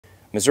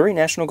Missouri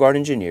National Guard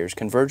engineers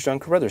converged on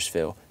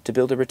Caruthersville to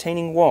build a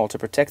retaining wall to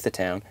protect the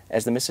town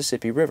as the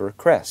Mississippi River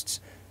crests.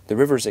 The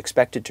river is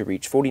expected to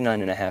reach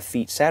 49.5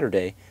 feet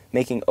Saturday,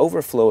 making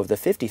overflow of the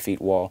 50-feet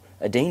wall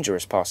a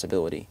dangerous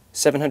possibility.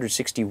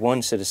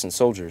 761 citizen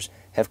soldiers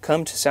have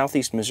come to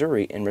southeast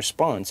Missouri in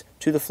response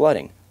to the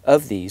flooding.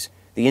 Of these,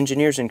 the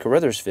engineers in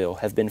Caruthersville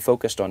have been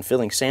focused on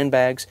filling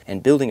sandbags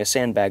and building a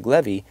sandbag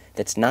levee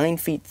that's 9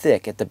 feet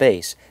thick at the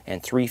base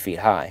and 3 feet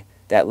high.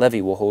 That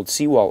levee will hold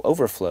seawall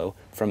overflow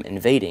from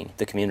invading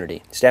the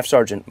community. Staff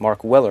Sergeant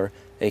Mark Weller,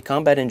 a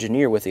combat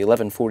engineer with the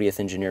 1140th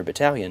Engineer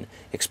Battalion,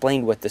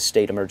 explained what the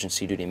state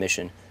emergency duty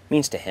mission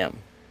means to him.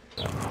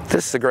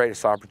 This is the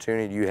greatest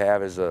opportunity you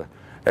have as a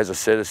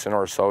citizen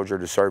or a soldier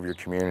to serve your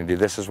community.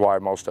 This is why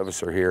most of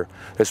us are here.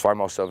 This is why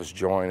most of us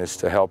join, is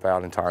to help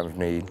out in time of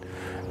need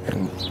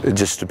and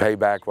just to pay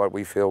back what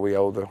we feel we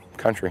owe the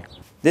country.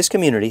 This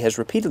community has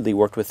repeatedly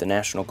worked with the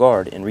National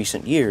Guard in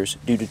recent years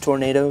due to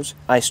tornadoes,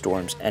 ice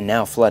storms, and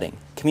now flooding.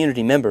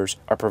 Community members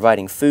are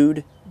providing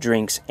food,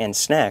 drinks, and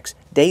snacks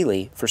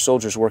daily for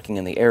soldiers working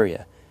in the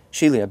area.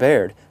 Sheila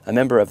Baird, a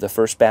member of the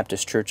First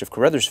Baptist Church of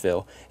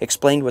Caruthersville,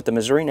 explained what the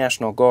Missouri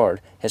National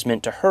Guard has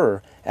meant to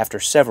her after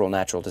several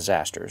natural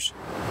disasters.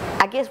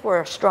 I guess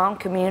we're a strong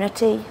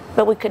community,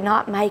 but we could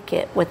not make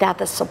it without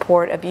the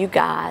support of you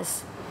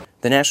guys.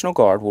 The National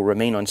Guard will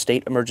remain on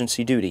state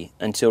emergency duty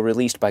until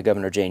released by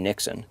Governor Jay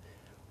Nixon.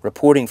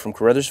 Reporting from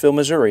Caruthersville,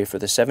 Missouri for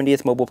the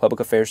 70th Mobile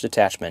Public Affairs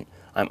Detachment,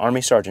 I'm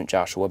Army Sergeant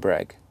Joshua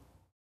Bragg.